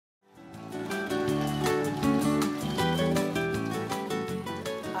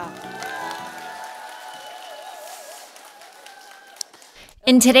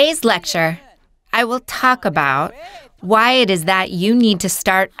In today's lecture, I will talk about why it is that you need to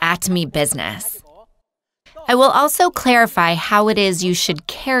start Atomy business. I will also clarify how it is you should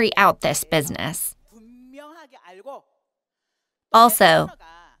carry out this business. Also,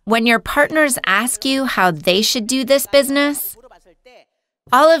 when your partners ask you how they should do this business,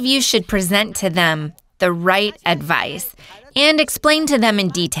 all of you should present to them the right advice and explain to them in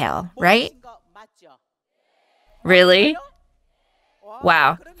detail, right? Really?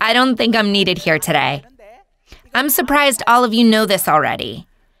 Wow, I don't think I'm needed here today. I'm surprised all of you know this already.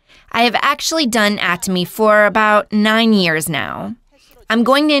 I have actually done Atomy for about 9 years now. I'm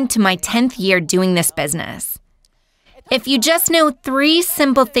going into my 10th year doing this business. If you just know 3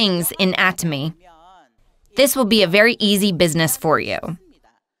 simple things in Atomy, this will be a very easy business for you.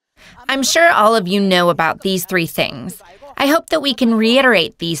 I'm sure all of you know about these 3 things. I hope that we can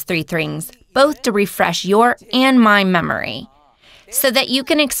reiterate these 3 things, both to refresh your and my memory, so that you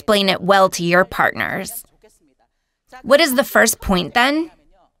can explain it well to your partners. What is the first point then?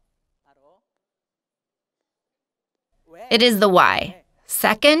 It is the why.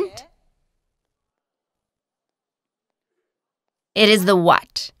 Second, it is the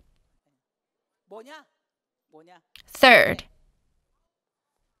what. Third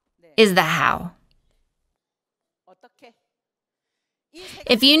is the how.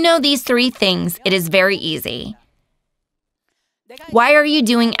 If you know these 3 things, it is very easy. Why are you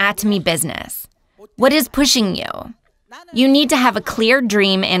doing Atomy business? What is pushing you? You need to have a clear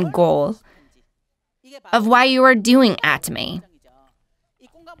dream and goal of why you are doing Atomy.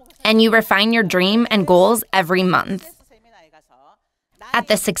 And you refine your dream and goals every month. At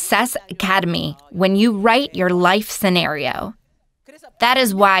the Success Academy, when you write your life scenario, that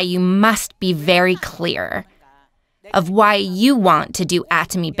is why you must be very clear of why you want to do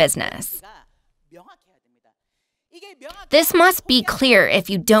Atomy business. This must be clear if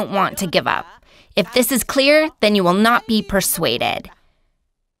you don't want to give up. If this is clear, then you will not be persuaded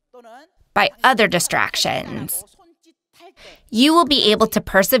by other distractions. You will be able to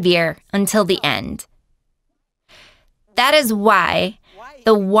persevere until the end. That is why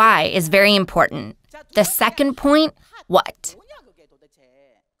the why is very important. The second point, what?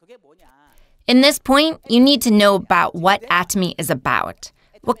 In this point, you need to know about what Atomy is about.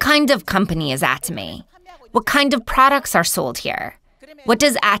 What kind of company is Atomy? What kind of products are sold here? What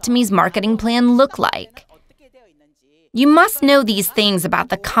does Atomy's marketing plan look like? You must know these things about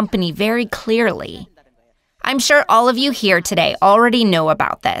the company very clearly. I'm sure all of you here today already know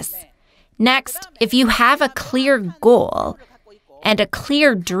about this. Next, if you have a clear goal and a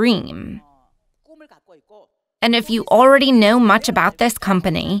clear dream, and if you already know much about this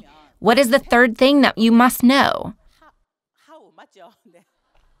company, what is the third thing that you must know?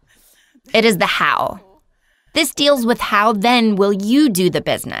 It is the how. This deals with how then will you do the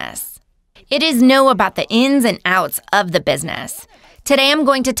business. It is know about the ins and outs of the business. Today I'm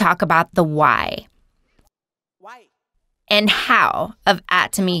going to talk about the why and how of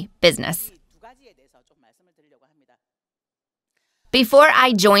Atomy business. Before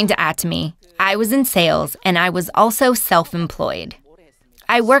I joined Atomy, I was in sales and I was also self-employed.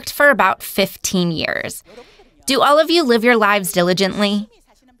 I worked for about 15 years. Do all of you live your lives diligently?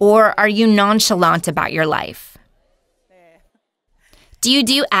 Or are you nonchalant about your life? Do you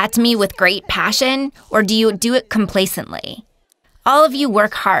do Atomy with great passion, or do you do it complacently? All of you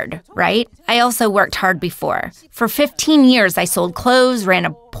work hard, right? I also worked hard before. For 15 years, I sold clothes, ran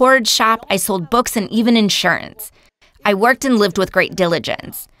a porridge shop, I sold books, and even insurance. I worked and lived with great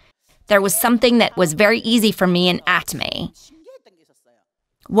diligence. There was something that was very easy for me in Atomy.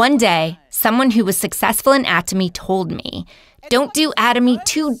 One day, someone who was successful in Atomy told me, "Don't do Atomy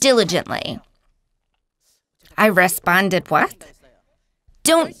too diligently." I responded, "What?"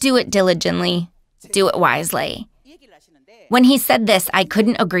 Don't do it diligently, do it wisely. When he said this, I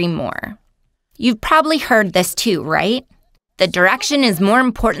couldn't agree more. You've probably heard this too, right? The direction is more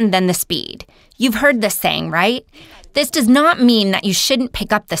important than the speed. You've heard this saying, right? This does not mean that you shouldn't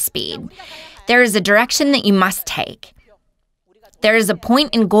pick up the speed. There is a direction that you must take. There is a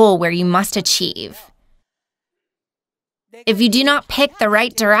point and goal where you must achieve. If you do not pick the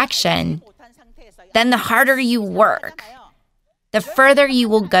right direction, then the harder you work, the further you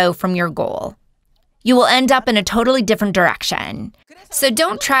will go from your goal. You will end up in a totally different direction. So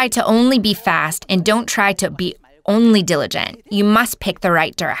don't try to only be fast and don't try to be only diligent. You must pick the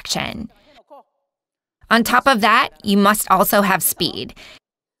right direction. On top of that, you must also have speed.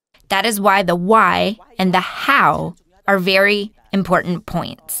 That is why the why and the how are very important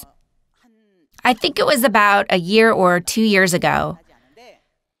points. I think it was about a year or 2 years ago.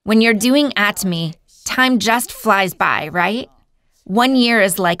 When you're doing Atomy, time just flies by, right? 1 year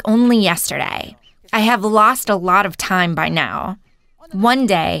is like only yesterday. I have lost a lot of time by now. One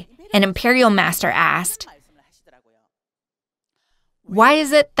day, an imperial master asked, "Why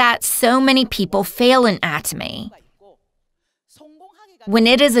is it that so many people fail in Atomy, when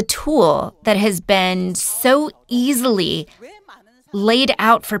it is a tool that has been so easily laid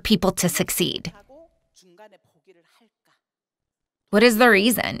out for people to succeed? What is the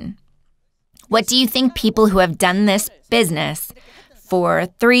reason? What do you think people who have done this business for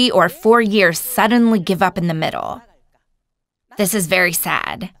 3 or 4 years suddenly give up in the middle? This is very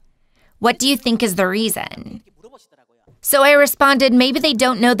sad. What do you think is the reason?" So I responded, maybe they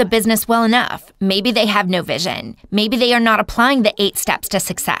don't know the business well enough. Maybe they have no vision. Maybe they are not applying the 8 steps to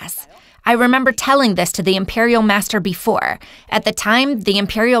success. I remember telling this to the Imperial Master before. At the time, the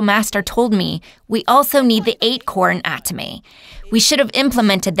Imperial Master told me, we also need the 8 core in Atomy. We should have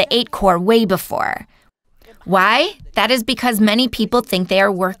implemented the 8 core way before. Why? That is because many people think they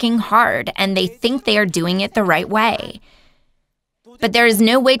are working hard and they think they are doing it the right way. But there is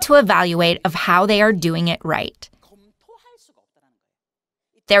no way to evaluate of how they are doing it right.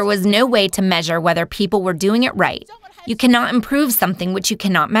 There was no way to measure whether people were doing it right. You cannot improve something which you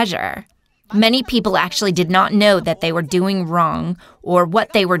cannot measure. Many people actually did not know that they were doing wrong or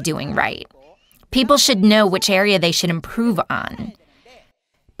what they were doing right. People should know which area they should improve on.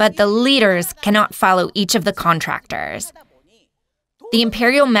 But the leaders cannot follow each of the contractors. The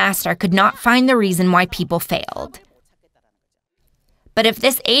Imperial Master could not find the reason why people failed. But if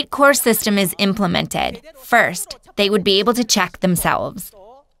this 8 core system is implemented, first, they would be able to check themselves.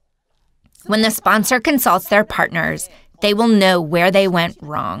 When the sponsor consults their partners, they will know where they went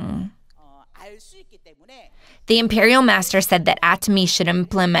wrong. The Imperial Master said that Atomy should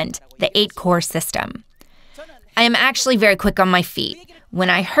implement the 8 core system. I am actually very quick on my feet. When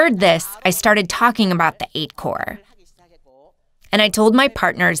I heard this, I started talking about the 8 core. And I told my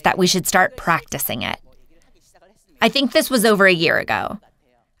partners that we should start practicing it. I think this was over a year ago.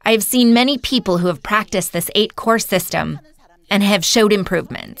 I have seen many people who have practiced this 8 core system and have showed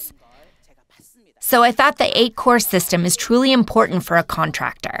improvements. So I thought the 8 core system is truly important for a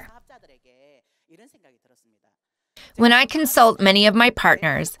contractor. When I consult many of my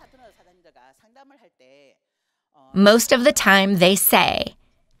partners, most of the time they say,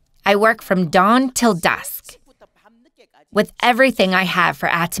 I work from dawn till dusk with everything I have for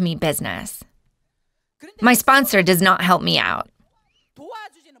Atomy business. My sponsor does not help me out.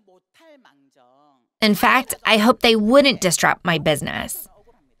 In fact, I hope they wouldn't disrupt my business.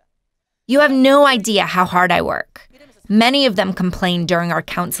 You have no idea how hard I work. Many of them complain during our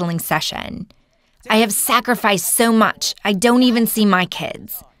counseling session. I have sacrificed so much, I don't even see my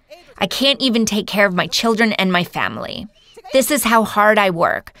kids. I can't even take care of my children and my family. This is how hard I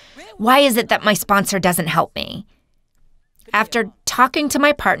work. Why is it that my sponsor doesn't help me? After talking to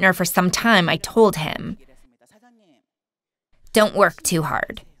my partner for some time, I told him, don't work too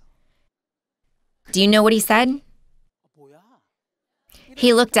hard. Do you know what he said?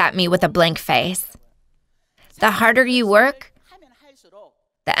 He looked at me with a blank face. The harder you work,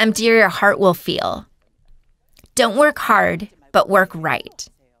 the emptier your heart will feel. Don't work hard, but work right.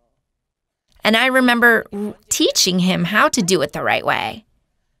 And I remember teaching him how to do it the right way.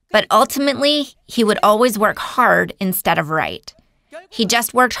 But ultimately, he would always work hard instead of right. He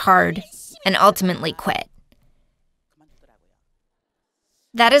just worked hard and ultimately quit.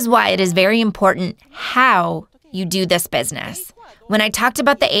 That is why it is very important how you do this business. When I talked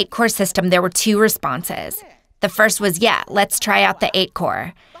about the 8 core system, there were 2 responses. The first was, yeah, let's try out the 8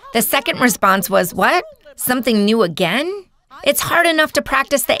 core. The second response was, what? Something new again? It's hard enough to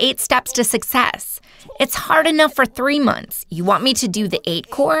practice the 8 steps to success. It's hard enough for 3 months. You want me to do the 8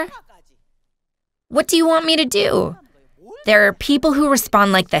 core? What do you want me to do? There are people who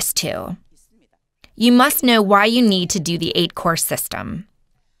respond like this too. You must know why you need to do the 8 core system.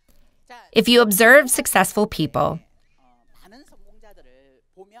 If you observe successful people,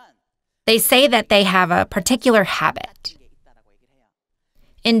 they say that they have a particular habit.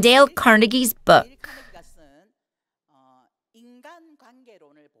 In Dale Carnegie's book,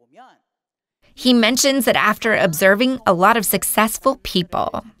 he mentions that after observing a lot of successful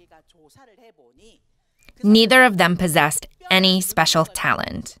people, neither of them possessed any special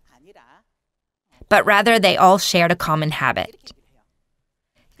talent, but rather they all shared a common habit.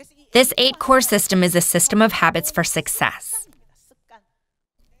 This 8 core system is a system of habits for success.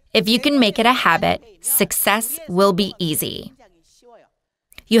 If you can make it a habit, success will be easy.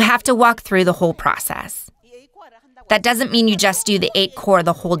 You have to walk through the whole process. That doesn't mean you just do the 8 core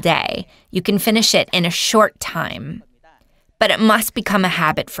the whole day. You can finish it in a short time. But it must become a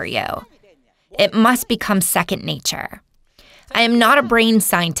habit for you. It must become second nature. I am not a brain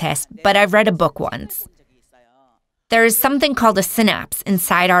scientist, but I've read a book once. There is something called a synapse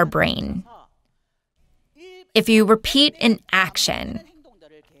inside our brain. If you repeat an action,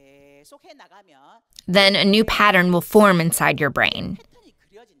 then a new pattern will form inside your brain.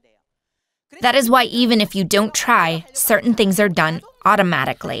 That is why even if you don't try, certain things are done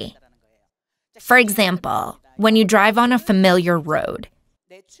automatically. For example, when you drive on a familiar road,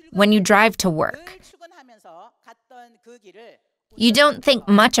 when you drive to work, you don't think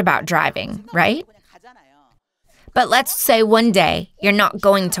much about driving, right? But let's say one day you're not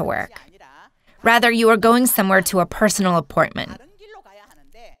going to work. Rather, you are going somewhere to a personal appointment.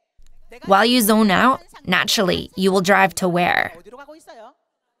 While you zone out, naturally, you will drive to where?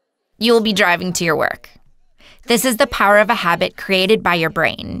 You will be driving to your work. This is the power of a habit created by your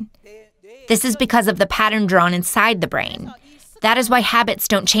brain. This is because of the pattern drawn inside the brain. That is why habits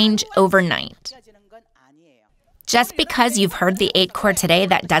don't change overnight. Just because you've heard the 8 core today,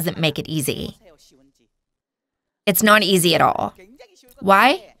 that doesn't make it easy. It's not easy at all.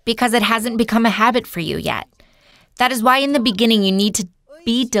 Why? Because it hasn't become a habit for you yet. That is why in the beginning you need to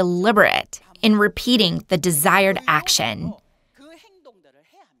be deliberate in repeating the desired action.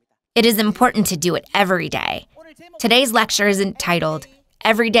 It is important to do it every day. Today's lecture is entitled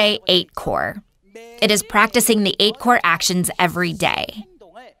EveryDay 8 Core. It is practicing the 8 core actions every day.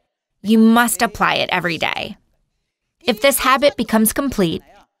 You must apply it every day. If this habit becomes complete,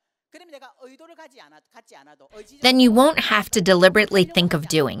 then you won't have to deliberately think of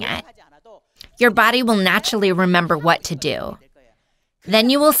doing it. Your body will naturally remember what to do. Then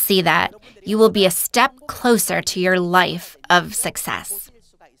you will see that you will be a step closer to your life of success.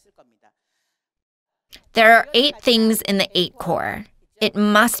 There are 8 things in the 8 core. It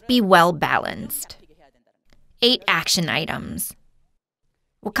must be well balanced. 8 action items.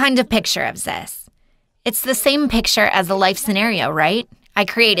 What kind of picture is this? It's the same picture as a life scenario, right? I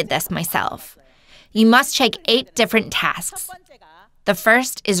created this myself. You must take 8 different tasks. The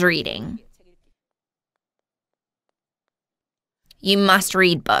first is reading. You must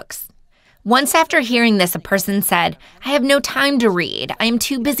read books. Once after hearing this, a person said, I have no time to read. I am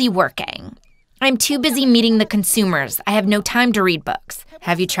too busy working. I'm too busy meeting the consumers. I have no time to read books.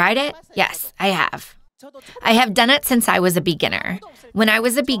 Have you tried it? Yes, I have. I have done it since I was a beginner. When I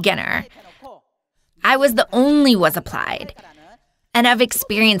was a beginner, I was the only was applied, and I've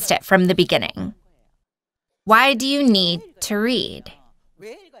experienced it from the beginning. Why do you need to read?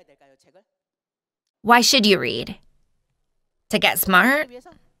 Why should you read? To get smart?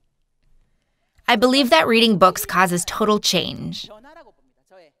 I believe that reading books causes total change.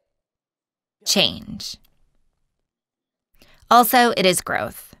 Also, it is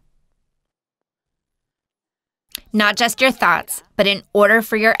growth. Not just your thoughts, but in order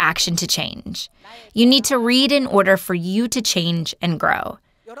for your action to change. You need to read in order for you to change and grow.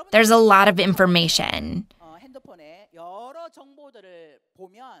 There's a lot of information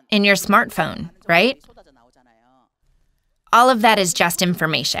in your smartphone, right? All of that is just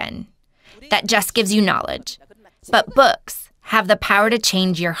information. That just gives you knowledge. But books have the power to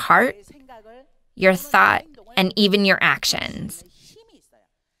change your heart, your thought, and even your actions.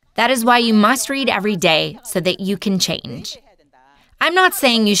 That is why you must read every day so that you can change. I'm not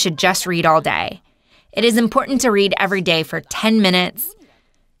saying you should just read all day. It is important to read every day for 10 minutes,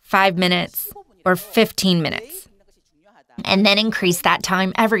 5 minutes, or 15 minutes, and then increase that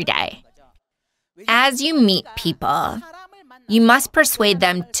time every day. As you meet people, you must persuade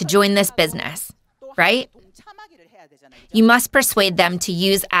them to join this business, right? You must persuade them to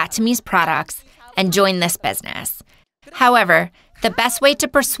use Atomy's products and join this business. However, the best way to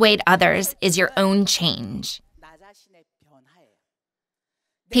persuade others is your own change.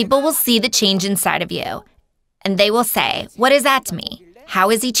 People will see the change inside of you, and they will say, what is Atomy? How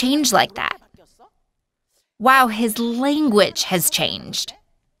is he changed like that? Wow, his language has changed.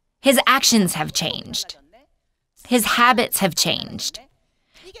 His actions have changed. His habits have changed.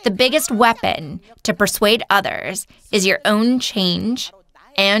 The biggest weapon to persuade others is your own change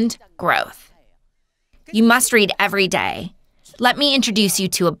and growth. You must read every day. Let me introduce you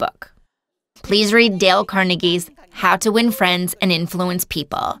to a book. Please read Dale Carnegie's How to Win Friends and Influence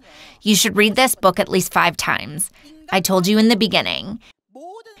People. You should read this book at least 5 times. I told you in the beginning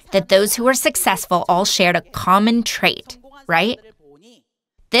that those who are successful all shared a common trait, right?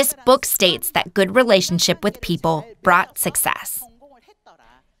 This book states that good relationship with people brought success.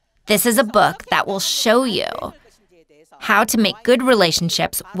 This is a book that will show you how to make good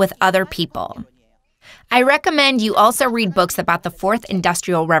relationships with other people. I recommend you also read books about the 4th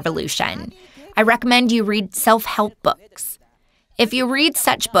Industrial Revolution. I recommend you read self-help books. If you read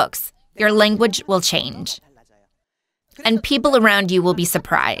such books, your language will change. And people around you will be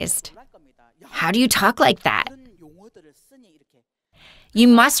surprised. How do you talk like that? You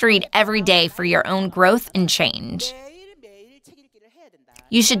must read every day for your own growth and change.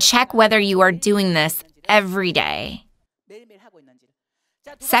 You should check whether you are doing this every day.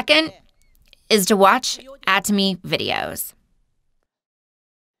 Second is to watch Atomy videos.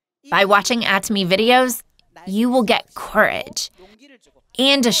 By watching Atomy videos, you will get courage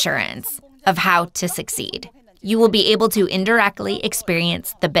and assurance of how to succeed. You will be able to indirectly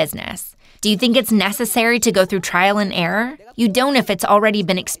experience the business. Do you think it's necessary to go through trial and error? You don't if it's already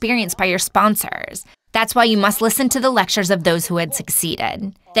been experienced by your sponsors. That's why you must listen to the lectures of those who had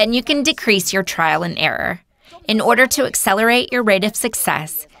succeeded. Then you can decrease your trial and error. In order to accelerate your rate of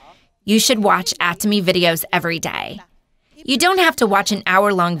success, you should watch Atomy videos every day. You don't have to watch an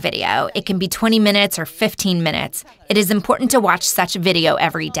hour-long video. It can be 20 minutes or 15 minutes. It is important to watch such a video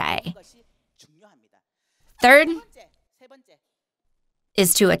every day. Third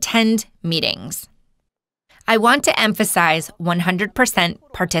is to attend meetings. I want to emphasize 100%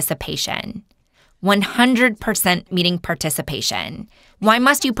 participation. 100% meeting participation. Why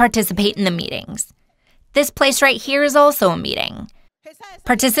must you participate in the meetings? This place right here is also a meeting.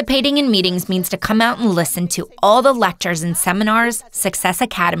 Participating in meetings means to come out and listen to all the lectures and seminars, Success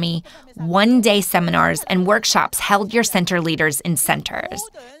Academy, one-day seminars, and workshops held your center leaders in centers.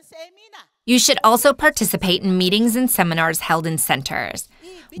 You should also participate in meetings and seminars held in centers.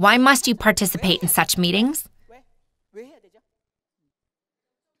 Why must you participate in such meetings?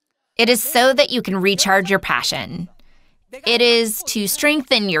 It is so that you can recharge your passion. It is to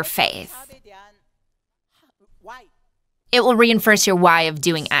strengthen your faith. It will reinforce your why of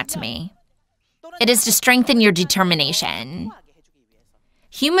doing Atomy. It is to strengthen your determination.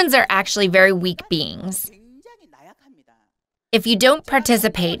 Humans are actually very weak beings. If you don't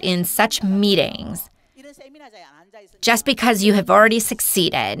participate in such meetings, just because you have already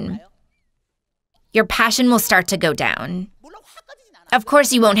succeeded, your passion will start to go down. Of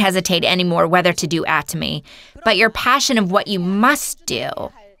course, you won't hesitate anymore whether to do Atomy, but your passion of what you must do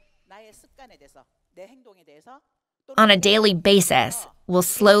on a daily basis will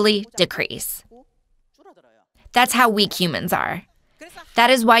slowly decrease. That's how weak humans are. That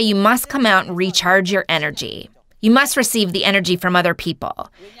is why you must come out and recharge your energy. You must receive the energy from other people.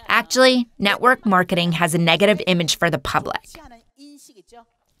 Actually, network marketing has a negative image for the public.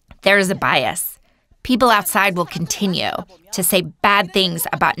 There is a bias. People outside will continue to say bad things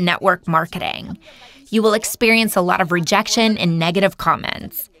about network marketing. You will experience a lot of rejection and negative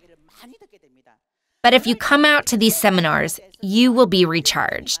comments. But if you come out to these seminars, you will be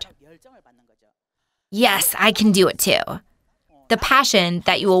recharged. Yes, I can do it too. The passion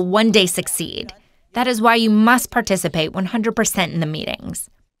that you will one day succeed. That is why you must participate 100% in the meetings,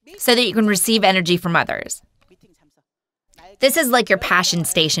 so that you can receive energy from others. This is like your passion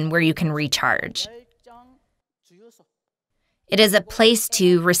station where you can recharge. It is a place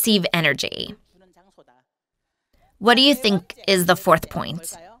to receive energy. What do you think is the fourth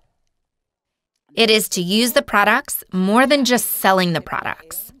point? It is to use the products more than just selling the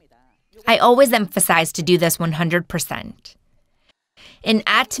products. I always emphasize to do this 100%. In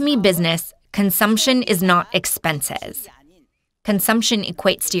Atomy business, consumption is not expenses. Consumption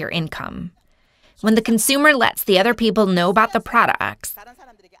equates to your income. When the consumer lets the other people know about the products,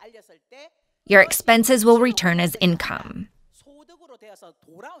 your expenses will return as income.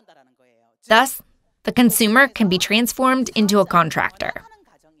 Thus, the consumer can be transformed into a contractor.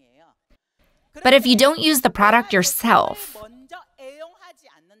 But if you don't use the product yourself,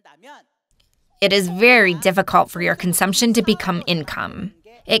 it is very difficult for your consumption to become income.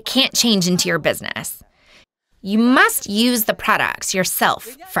 It can't change into your business. You must use the products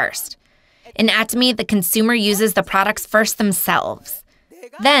yourself first. In Atomy, the consumer uses the products first themselves.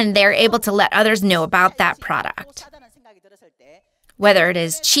 Then they are able to let others know about that product. Whether it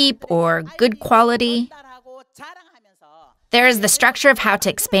is cheap or good quality, there is the structure of how to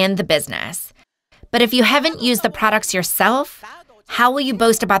expand the business. But if you haven't used the products yourself, how will you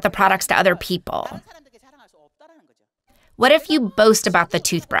boast about the products to other people? What if you boast about the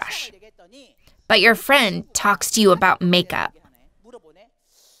toothbrush, but your friend talks to you about makeup?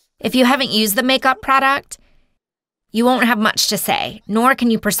 If you haven't used the makeup product, you won't have much to say, nor can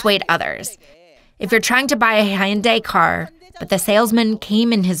you persuade others. If you're trying to buy a Hyundai car, but the salesman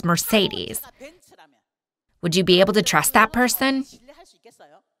came in his Mercedes, would you be able to trust that person?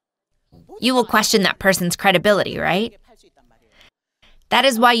 You will question that person's credibility, right? That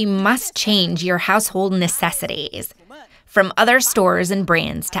is why you must change your household necessities from other stores and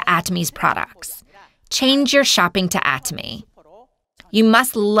brands to Atomy's products. Change your shopping to Atomy. You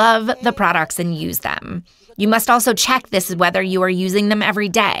must love the products and use them. You must also check this whether you are using them every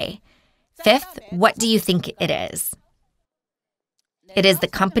day. Fifth, what do you think it is? It is the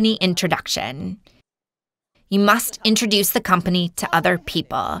company introduction. You must introduce the company to other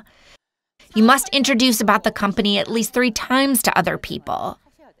people. You must introduce about the company at least 3 times to other people.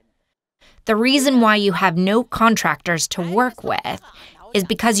 The reason why you have no contractors to work with is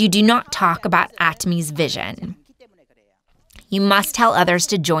because you do not talk about Atomy's vision. You must tell others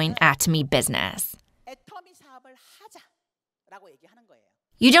to join Atomy business.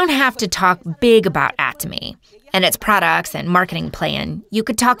 You don't have to talk big about Atomy and its products and marketing plan. You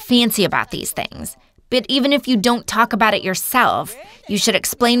could talk fancy about these things. But even if you don't talk about it yourself, you should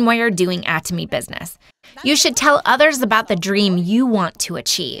explain why you're doing Atomy business. You should tell others about the dream you want to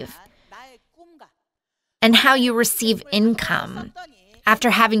achieve and how you receive income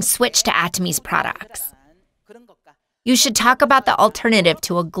after having switched to Atomy's products. You should talk about the alternative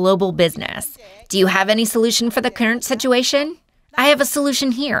to a global business. Do you have any solution for the current situation? I have a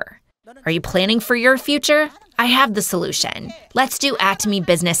solution here. Are you planning for your future? I have the solution. Let's do Atomy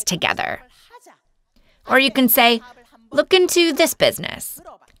business together. Or you can say, look into this business.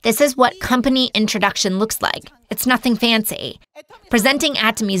 This is what company introduction looks like. It's nothing fancy. Presenting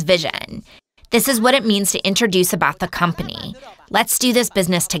Atomy's vision. This is what it means to introduce about the company. Let's do this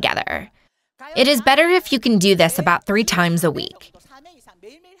business together. It is better if you can do this about 3 times a week.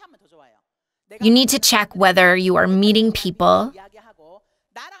 You need to check whether you are meeting people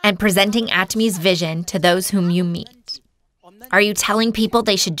and presenting Atomy's vision to those whom you meet. Are you telling people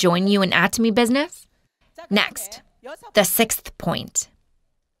they should join you in Atomy business? Next, the 6th point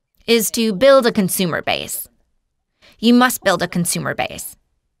is to build a consumer base. You must build a consumer base.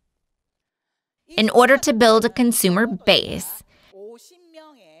 In order to build a consumer base,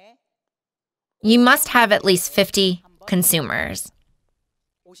 you must have at least 50 consumers.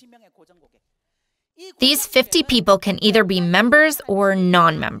 These 50 people can either be members or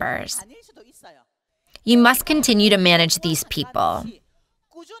non-members. You must continue to manage these people.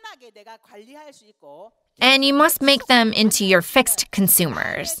 And you must make them into your fixed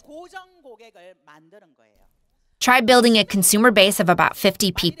consumers. Try building a consumer base of about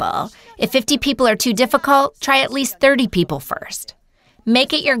 50 people. If 50 people are too difficult, try at least 30 people first.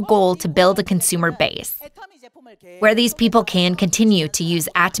 Make it your goal to build a consumer base where these people can continue to use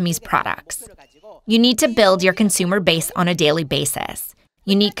Atomy's products. You need to build your consumer base on a daily basis.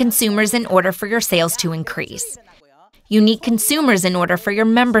 You need consumers in order for your sales to increase. You need consumers in order for your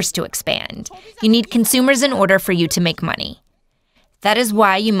members to expand. You need consumers in order for you to make money. That is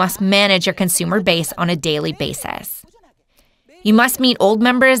why you must manage your consumer base on a daily basis. You must meet old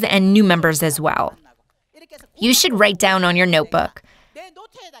members and new members as well. You should write down on your notebook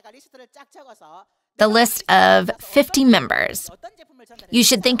the list of 50 members. You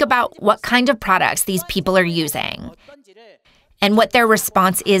should think about what kind of products these people are using and what their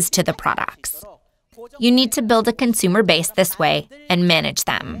response is to the products. You need to build a consumer base this way and manage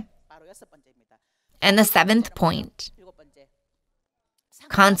them. And the 7th point,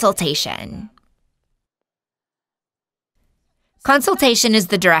 consultation. Consultation is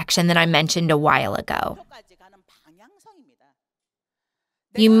the direction that I mentioned a while ago.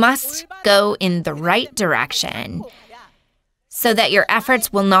 You must go in the right direction so that your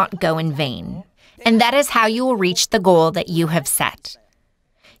efforts will not go in vain. And that is how you will reach the goal that you have set.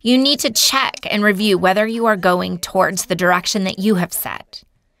 You need to check and review whether you are going towards the direction that you have set.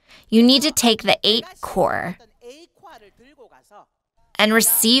 You need to take the 8 core and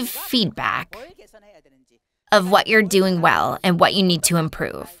receive feedback of what you're doing well and what you need to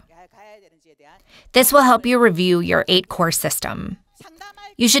improve. This will help you review your 8 core system.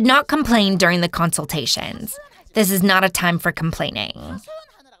 You should not complain during the consultations. This is not a time for complaining.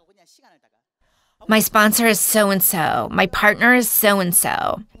 My sponsor is so-and-so. My partner is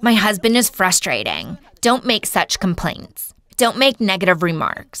so-and-so. My husband is frustrating. Don't make such complaints. Don't make negative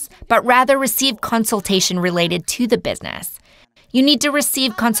remarks, but rather receive consultation related to the business. You need to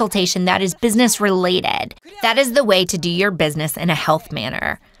receive consultation that is business related. That is the way to do your business in a health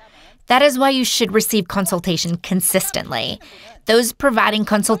manner. That is why you should receive consultation consistently. Those providing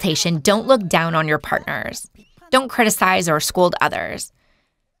consultation don't look down on your partners. Don't criticize or scold others.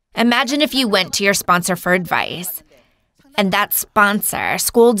 Imagine if you went to your sponsor for advice, and that sponsor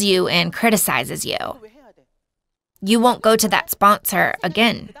scolds you and criticizes you. You won't go to that sponsor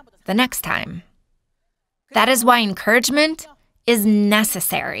again the next time. That is why encouragement is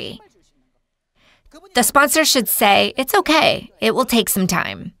necessary. The sponsor should say, "It's okay, it will take some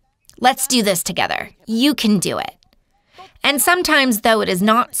time. Let's do this together. You can do it." And sometimes, though it is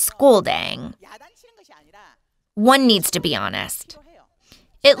not scolding, one needs to be honest.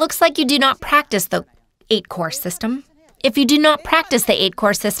 It looks like you do not practice the 8-core system. If you do not practice the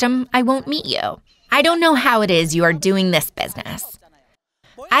 8-core system, I won't meet you. I don't know how it is you are doing this business.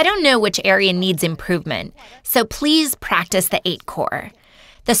 I don't know which area needs improvement, so please practice the 8-core.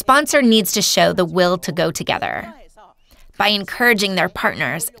 The sponsor needs to show the will to go together by encouraging their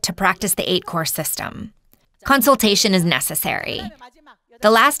partners to practice the 8-core system. Consultation is necessary.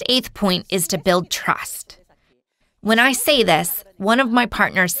 The last 8th point is to build trust. When I say this, one of my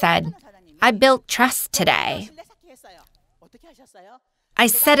partners said, "I built trust today. I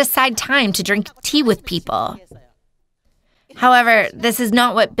set aside time to drink tea with people." However, this is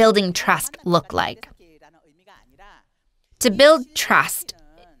not what building trust looked like. To build trust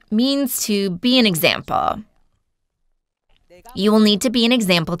means to be an example. You will need to be an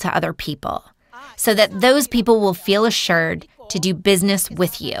example to other people so that those people will feel assured to do business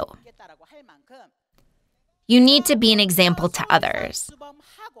with you. You need to be an example to others.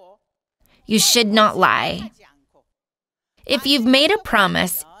 You should not lie. If you've made a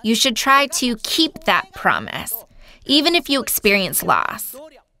promise, you should try to keep that promise, even if you experience loss.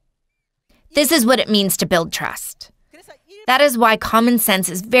 This is what it means to build trust. That is why common sense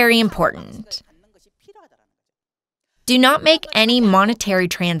is very important. Do not make any monetary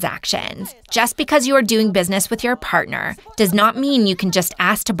transactions. Just because you are doing business with your partner does not mean you can just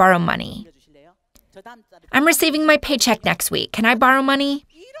ask to borrow money. "I'm receiving my paycheck next week. Can I borrow money?"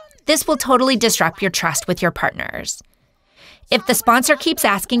 This will totally disrupt your trust with your partners. If the sponsor keeps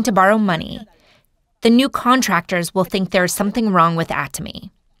asking to borrow money, the new contractors will think there is something wrong with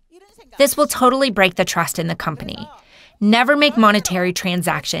Atomy. This will totally break the trust in the company. Never make monetary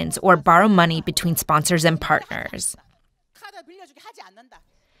transactions or borrow money between sponsors and partners.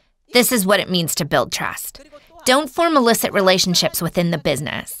 This is what it means to build trust. Don't form illicit relationships within the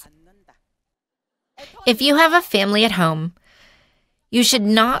business. If you have a family at home, you should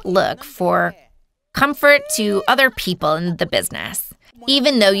not look for comfort to other people in the business,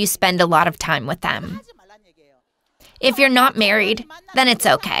 even though you spend a lot of time with them. If you're not married, then it's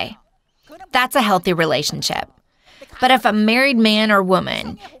okay. That's a healthy relationship. But if a married man or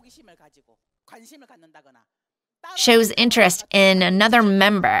woman shows interest in another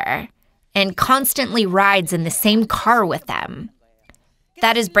member and constantly rides in the same car with them,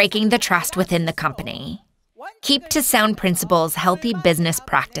 that is breaking the trust within the company. Keep to sound principles, healthy business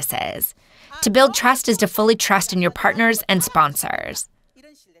practices. To build trust is to fully trust in your partners and sponsors.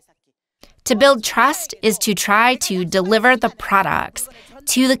 To build trust is to try to deliver the products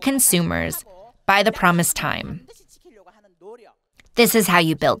to the consumers by the promised time. This is how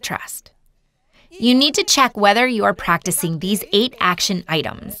you build trust. You need to check whether you are practicing these 8 action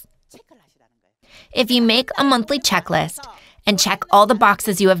items. If you make a monthly checklist and check all the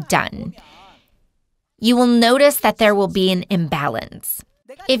boxes you have done, you will notice that there will be an imbalance.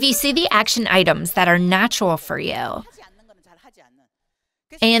 If you see the action items that are natural for you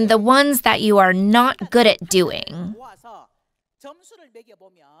and the ones that you are not good at doing,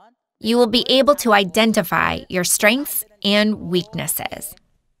 you will be able to identify your strengths and weaknesses.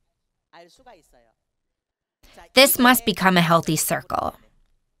 This must become a healthy circle.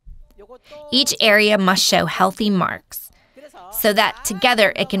 Each area must show healthy marks so that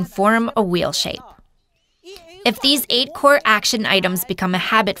together it can form a wheel shape. If these 8 core action items become a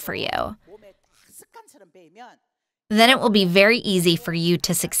habit for you, then it will be very easy for you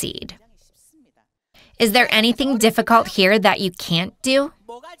to succeed. Is there anything difficult here that you can't do?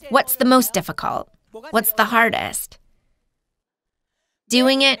 What's the most difficult? What's the hardest?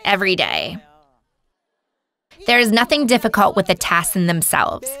 Doing it every day. There is nothing difficult with the tasks in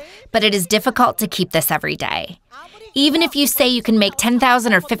themselves, but it is difficult to keep this every day. Even if you say you can make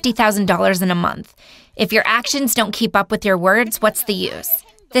 $10,000 or $50,000 in a month, if your actions don't keep up with your words, what's the use?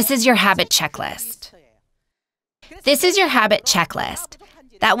 This is your habit checklist. This is your habit checklist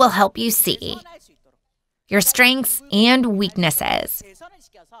that will help you see your strengths and weaknesses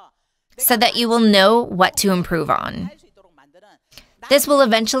so that you will know what to improve on. This will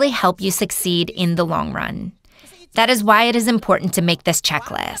eventually help you succeed in the long run. That is why it is important to make this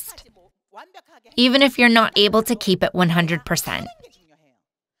checklist, even if you're not able to keep it 100%.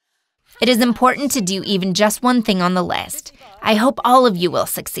 It is important to do even just one thing on the list. I hope all of you will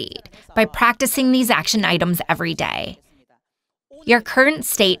succeed by practicing these action items every day. Your current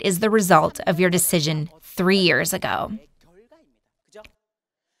state is the result of your decision 3 years ago.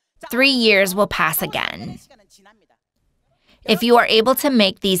 3 years will pass again. If you are able to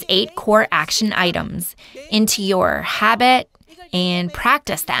make these 8 core action items into your habit and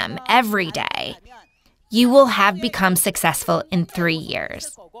practice them every day, you will have become successful in 3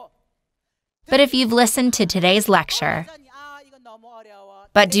 years. But if you've listened to today's lecture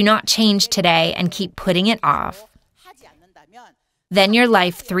but do not change today and keep putting it off, then your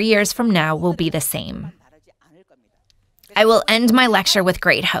life 3 years from now will be the same. I will end my lecture with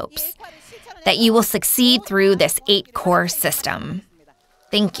great hopes that you will succeed through this 8-core system.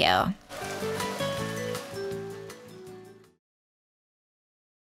 Thank you.